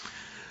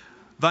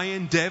 They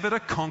endeavour to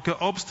conquer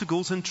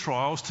obstacles and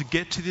trials to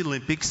get to the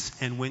Olympics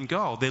and win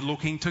gold. They're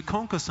looking to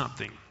conquer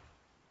something.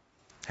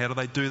 How do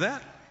they do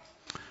that?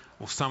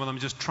 Well, some of them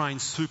just train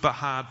super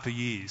hard for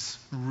years,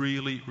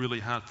 really,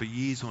 really hard for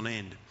years on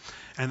end.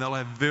 And they'll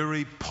have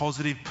very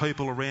positive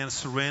people around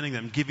surrounding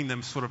them, giving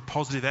them sort of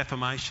positive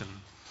affirmation.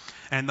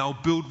 and they'll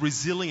build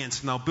resilience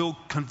and they'll build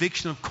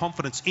conviction of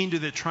confidence into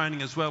their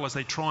training as well as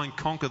they try and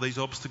conquer these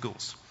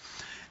obstacles.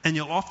 And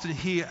you'll often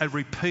hear a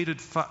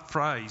repeated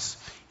phrase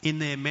in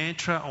their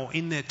mantra or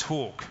in their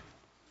talk.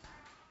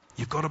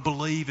 You've got to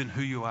believe in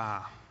who you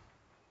are.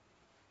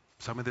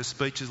 Some of their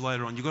speeches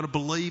later on, you've got to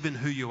believe in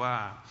who you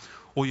are.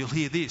 Or you'll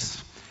hear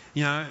this,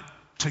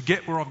 to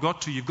get where I've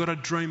got to, you've got to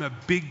dream a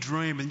big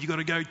dream and you've got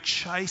to go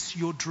chase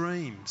your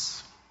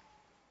dreams.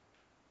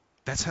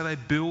 That's how they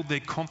build their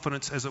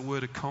confidence, as it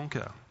were, to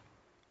conquer.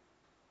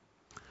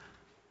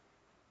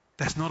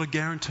 That's not a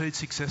guaranteed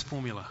success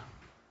formula.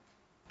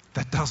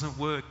 That doesn't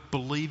work,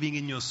 believing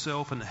in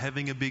yourself and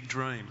having a big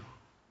dream.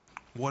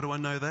 Why do I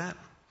know that?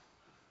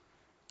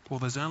 Well,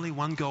 there's only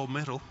one gold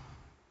medal.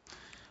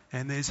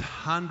 And there's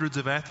hundreds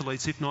of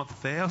athletes, if not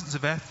thousands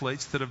of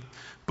athletes, that have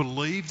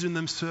believed in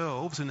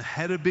themselves and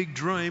had a big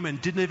dream and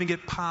didn't even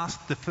get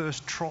past the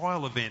first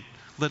trial event,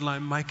 let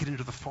alone make it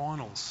into the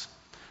finals.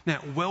 Now,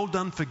 well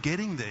done for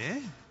getting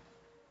there.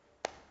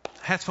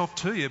 Hats off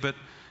to you, but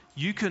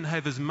you can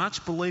have as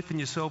much belief in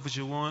yourself as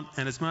you want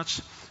and as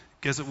much,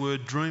 as it were,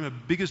 dream, a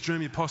biggest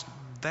dream you possibly.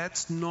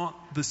 That's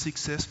not the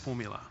success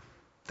formula.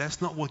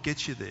 That's not what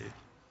gets you there.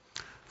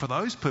 For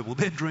those people,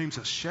 their dreams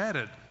are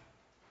shattered.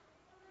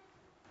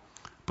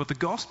 But the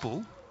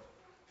gospel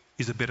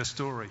is a better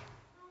story.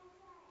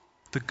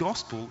 The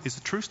gospel is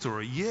a true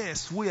story.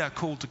 Yes, we are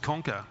called to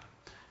conquer.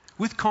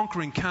 With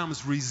conquering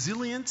comes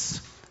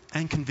resilience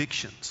and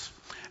convictions.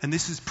 And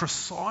this is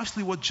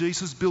precisely what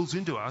Jesus builds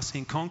into us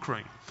in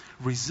conquering.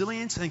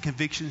 Resilience and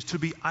convictions to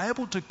be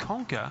able to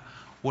conquer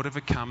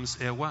whatever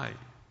comes our way.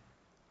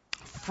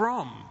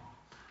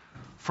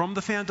 From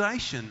the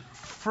foundation,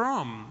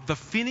 from the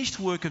finished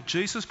work of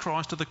Jesus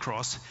Christ at the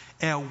cross,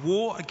 our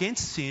war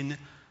against sin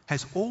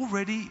has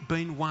already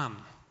been won,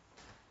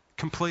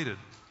 completed,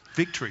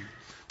 victory.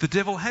 The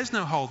devil has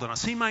no hold on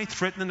us. He may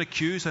threaten and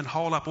accuse and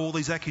hold up all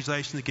these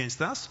accusations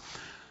against us,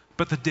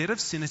 but the debt of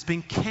sin has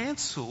been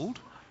cancelled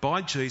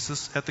by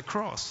Jesus at the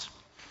cross.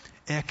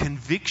 Our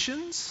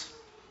convictions,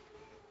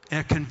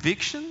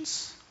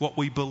 what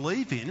we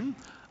believe in,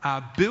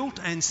 are built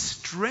and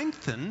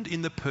strengthened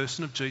in the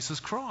person of Jesus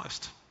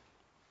Christ.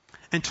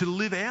 And to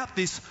live out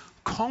this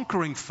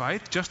conquering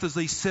faith, just as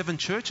these 7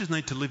 churches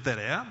need to live that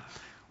out,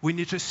 we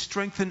need to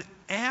strengthen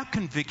our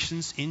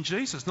convictions in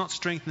Jesus, not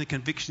strengthen the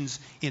convictions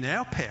in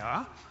our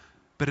power,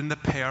 but in the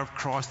power of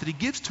Christ that he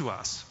gives to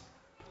us.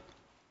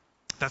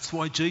 That's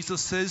why Jesus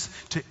says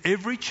to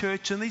every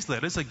church in these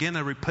letters, again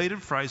a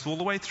repeated phrase all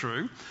the way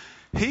through,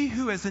 he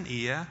who has an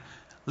ear,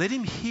 let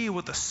him hear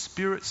what the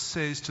Spirit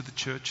says to the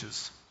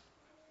churches.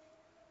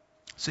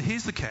 So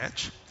here's the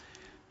catch.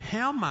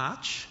 How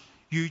much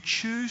you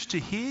choose to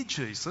hear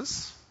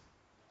Jesus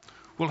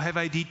will have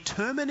a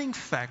determining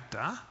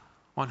factor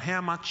on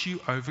how much you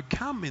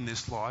overcome in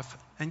this life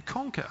and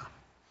conquer.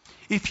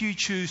 If you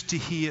choose to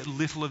hear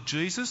little of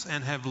Jesus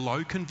and have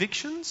low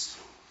convictions,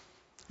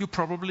 you'll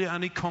probably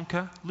only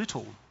conquer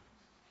little.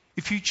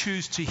 If you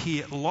choose to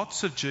hear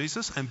lots of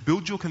Jesus and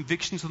build your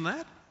convictions on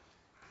that,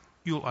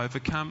 you'll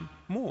overcome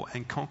more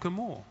and conquer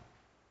more.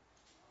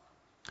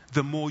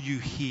 The more you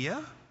hear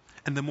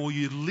and the more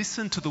you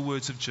listen to the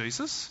words of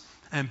Jesus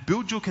and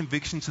build your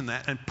convictions in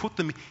that and put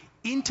them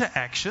into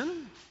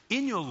action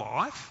in your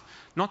life,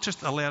 not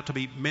just allowed to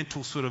be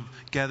mental sort of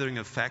gathering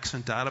of facts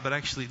and data, but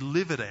actually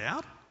live it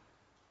out,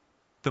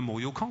 the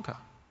more you'll conquer.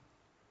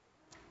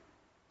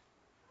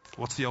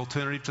 What's the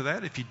alternative to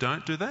that if you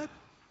don't do that?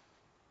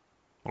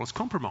 Well, it's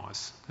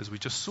compromise, as we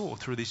just saw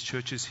through these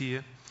churches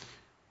here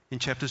in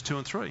chapters 2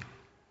 and 3.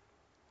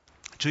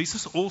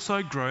 Jesus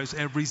also grows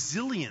our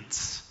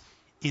resilience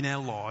in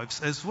our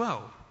lives as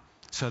well,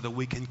 so that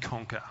we can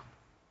conquer.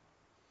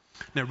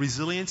 Now,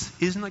 resilience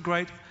isn't a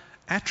great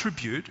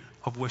attribute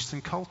of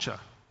Western culture.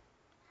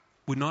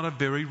 We're not a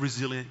very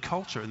resilient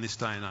culture in this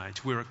day and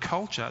age. We're a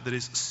culture that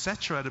is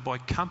saturated by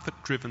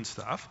comfort-driven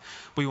stuff.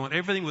 We want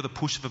everything with a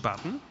push of a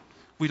button.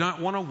 We don't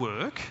want to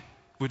work.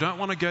 We don't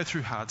want to go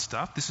through hard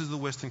stuff. This is the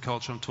Western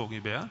culture I'm talking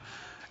about.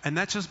 And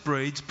that just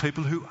breeds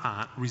people who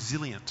aren't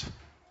resilient.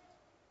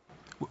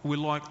 We're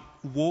like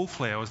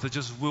wallflowers that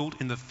just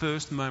wilt in the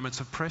first moments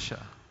of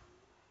pressure.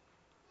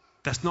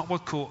 That's not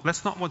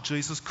what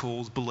Jesus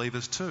calls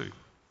believers to.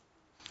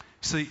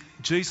 See,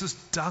 Jesus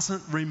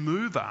doesn't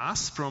remove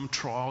us from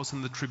trials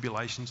and the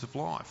tribulations of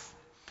life.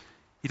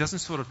 He doesn't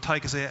sort of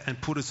take us out and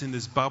put us in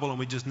this bubble and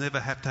we just never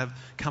have to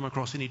come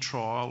across any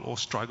trial or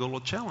struggle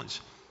or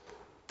challenge.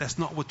 That's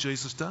not what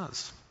Jesus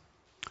does.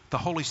 The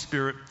Holy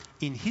Spirit,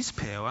 in his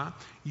power,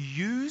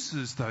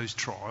 uses those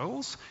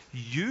trials,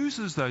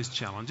 uses those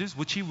challenges,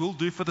 which he will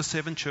do for the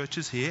 7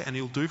 churches here and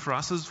he'll do for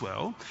us as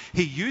well.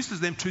 He uses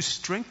them to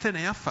strengthen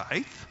our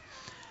faith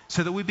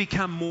so that we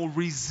become more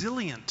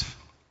resilient.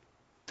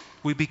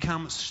 We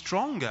become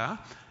stronger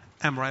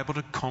and we're able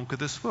to conquer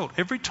this world.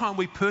 Every time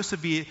we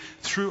persevere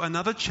through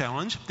another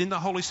challenge in the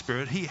Holy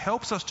Spirit, he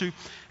helps us to,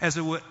 as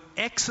it were,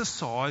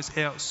 exercise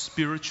our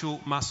spiritual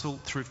muscle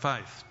through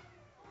faith.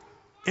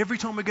 Every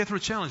time we go through a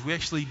challenge, we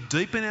actually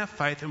deepen our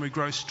faith and we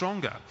grow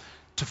stronger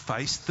to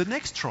face the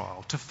next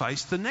trial, to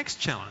face the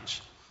next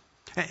challenge.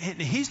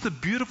 And here's the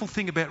beautiful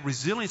thing about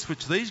resilience,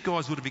 which these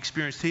guys would have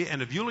experienced here,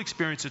 and if you'll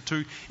experience it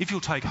too, if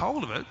you'll take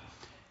hold of it,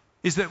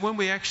 is that when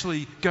we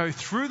actually go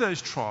through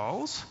those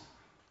trials,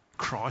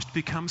 Christ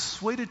becomes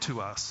sweeter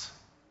to us.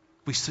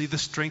 We see the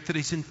strength that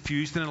He's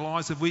infused in our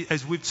lives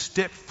as we've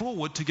stepped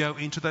forward to go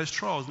into those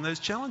trials and those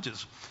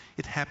challenges.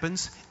 It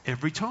happens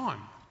every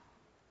time.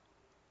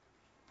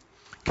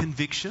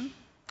 Conviction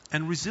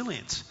and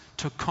resilience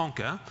to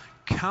conquer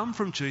come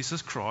from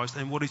Jesus Christ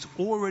and what He's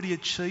already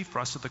achieved for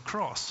us at the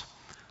cross.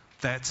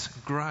 That's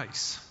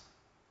grace.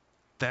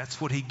 That's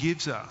what He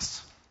gives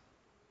us.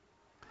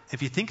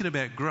 If you're thinking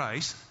about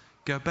grace,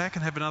 go back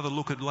and have another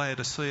look at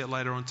Laodicea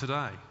later on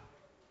today.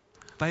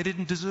 They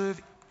didn't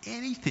deserve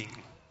anything.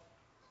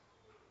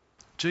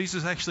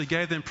 Jesus actually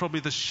gave them probably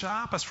the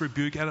sharpest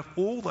rebuke out of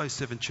all those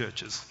 7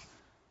 churches.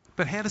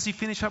 But how does He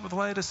finish up with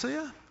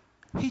Laodicea?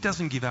 He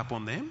doesn't give up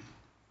on them.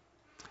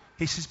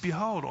 He says,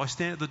 "Behold, I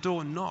stand at the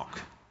door and knock.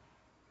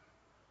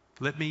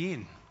 Let me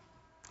in.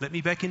 Let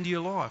me back into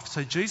your life."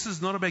 So Jesus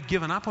is not about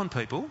giving up on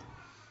people.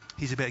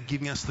 He's about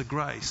giving us the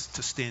grace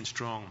to stand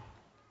strong.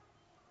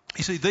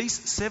 You see, these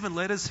 7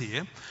 letters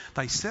here,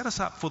 they set us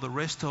up for the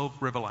rest of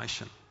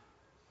Revelation.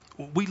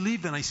 We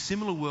live in a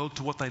similar world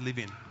to what they live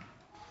in,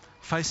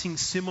 facing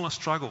similar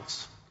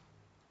struggles.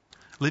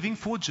 Living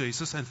for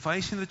Jesus and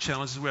facing the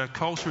challenges where our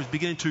culture is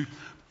beginning to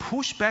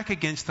push back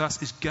against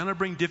us is going to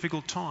bring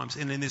difficult times.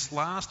 And in this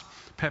last,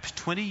 perhaps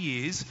 20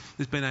 years,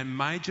 there's been a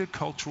major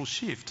cultural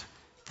shift.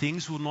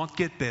 Things will not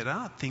get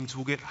better. Things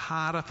will get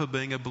harder for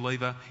being a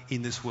believer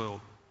in this world.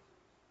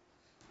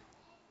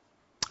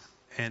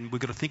 And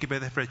we've got to think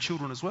about that for our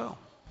children as well.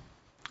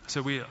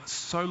 So we are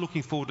so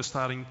looking forward to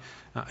starting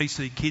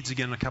EC Kids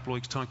again in a couple of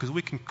weeks' time, because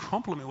we can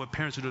complement what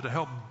parents do to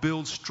help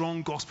build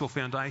strong gospel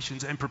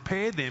foundations and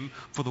prepare them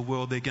for the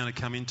world they're going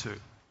to come into.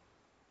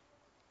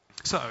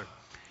 So,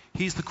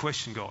 here's the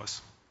question,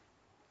 guys.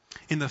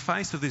 In the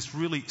face of this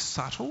really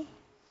subtle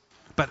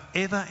but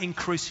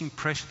ever-increasing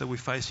pressure that we're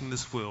facing in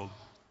this world,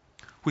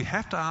 we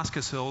have to ask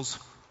ourselves,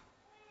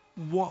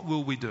 what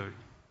will we do?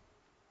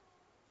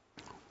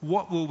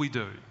 What will we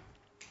do?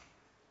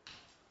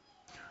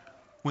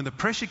 When the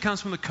pressure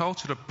comes from the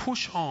culture to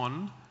push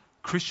on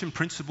Christian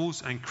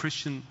principles and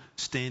Christian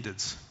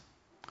standards,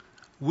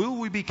 will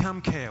we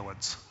become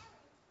cowards?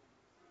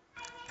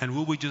 And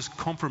will we just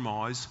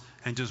compromise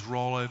and just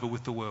roll over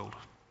with the world?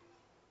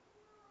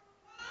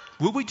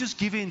 Will we just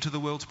give in to the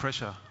world's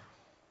pressure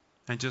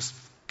and just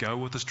go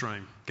with the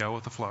stream, go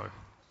with the flow?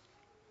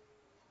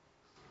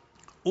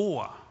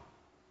 Or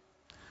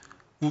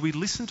will we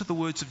listen to the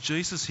words of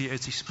Jesus here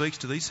as He speaks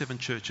to these 7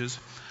 churches,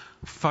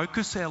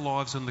 focus our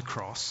lives on the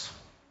cross,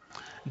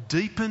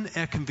 deepen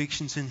our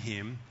convictions in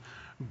Him,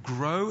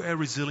 grow our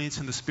resilience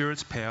in the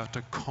Spirit's power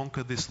to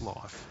conquer this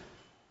life?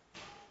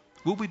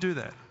 Will we do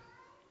that?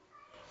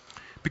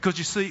 Because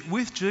you see,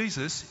 with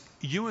Jesus,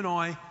 you and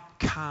I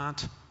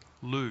can't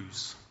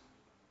lose.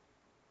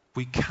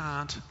 We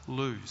can't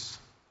lose.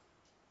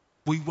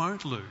 We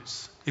won't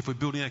lose if we're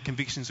building our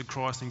convictions of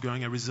Christ and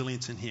growing our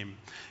resilience in Him.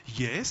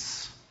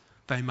 Yes,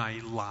 they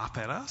may laugh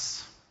at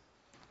us.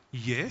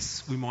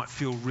 Yes, we might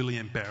feel really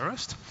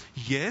embarrassed.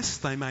 Yes,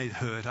 they may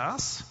hurt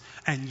us.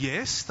 And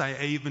yes,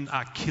 they even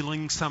are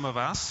killing some of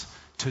us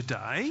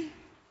today.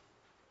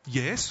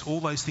 Yes, all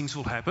those things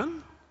will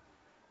happen.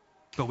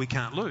 But we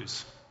can't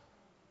lose.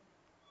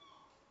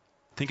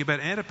 Think about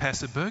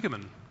Antipas at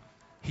Pergamon.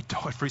 He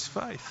died for his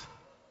faith.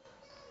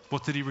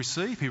 What did he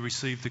receive? He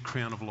received the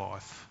crown of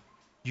life.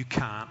 You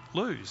can't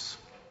lose.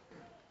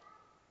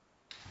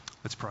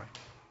 Let's pray.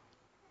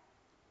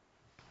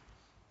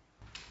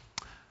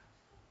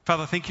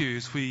 Father, thank you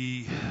as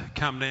we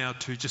come now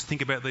to just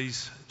think about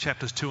these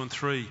chapters 2 and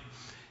 3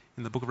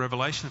 in the book of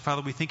Revelation.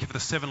 Father, we thank you for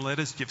the 7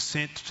 letters you've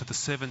sent to the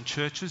 7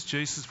 churches.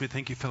 Jesus, we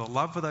thank you for the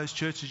love for those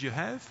churches you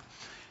have.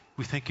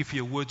 We thank you for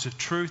your words of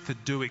truth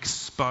that do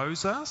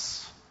expose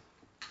us,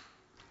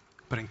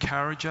 but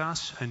encourage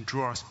us and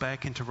draw us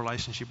back into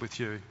relationship with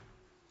you.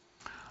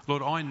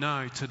 Lord, I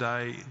know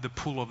today the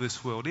pull of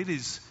this world. It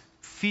is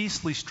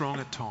fiercely strong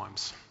at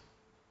times.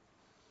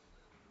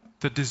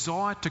 The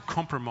desire to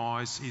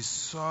compromise is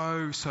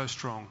so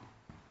strong.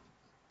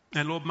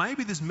 And Lord,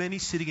 maybe there's many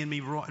sitting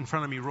right in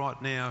front of me right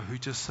now who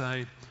just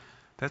say,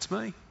 that's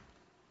me.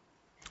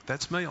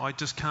 That's me. I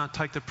just can't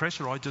take the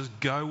pressure. I just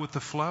go with the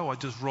flow. I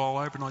just roll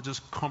over and I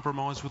just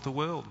compromise with the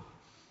world.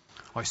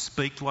 I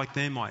speak like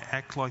them. I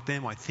act like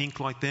them. I think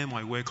like them.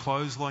 I wear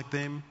clothes like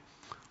them.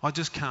 I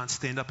just can't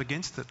stand up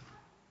against it.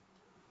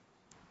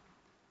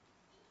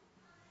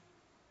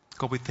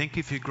 God, we thank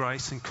you for your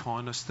grace and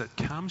kindness that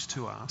comes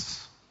to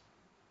us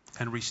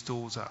and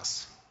restores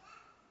us.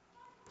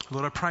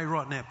 Lord, I pray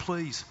right now,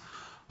 please,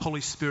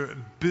 Holy Spirit,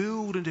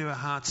 build into our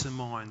hearts and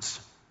minds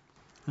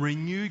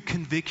renewed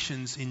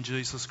convictions in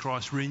Jesus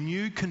Christ,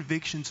 renewed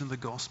convictions in the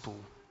gospel.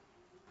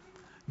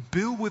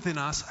 Build within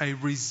us a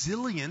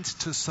resilience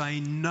to say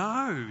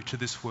no to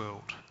this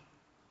world.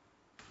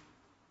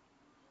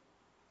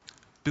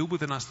 Build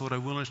within us, Lord, a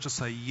willingness to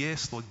say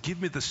yes, Lord.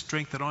 Give me the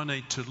strength that I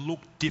need to look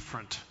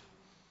different,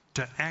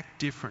 to act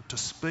different, to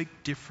speak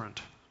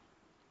different.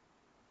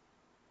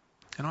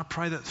 And I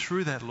pray that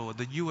through that, Lord,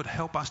 that you would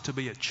help us to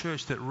be a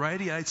church that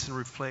radiates and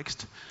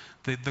reflects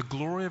the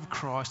glory of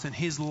Christ and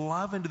his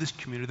love into this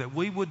community, that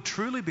we would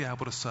truly be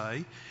able to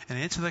say and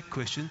answer that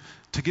question,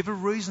 to give a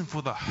reason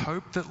for the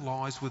hope that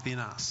lies within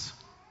us.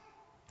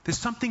 There's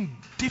something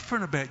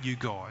different about you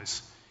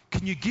guys.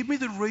 Can you give me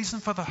the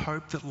reason for the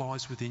hope that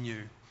lies within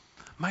you?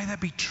 May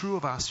that be true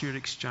of us here at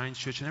Exchange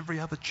Church and every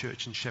other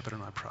church in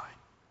Shepparton, I pray.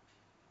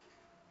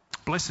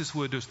 Bless this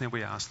word to us now,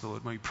 we ask,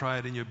 Lord. May we pray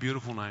it in your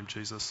beautiful name,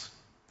 Jesus.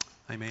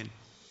 Amen.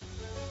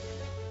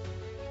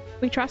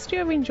 We trust you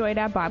have enjoyed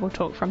our Bible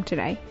talk from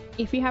today.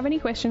 If you have any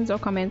questions or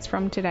comments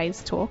from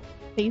today's talk,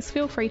 please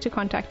feel free to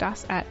contact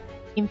us at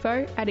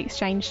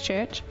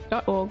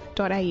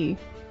info@exchangechurch.org.au.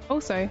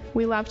 Also,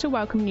 we love to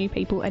welcome new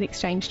people at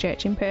Exchange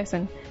Church in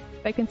person,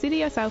 so consider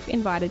yourself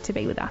invited to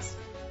be with us.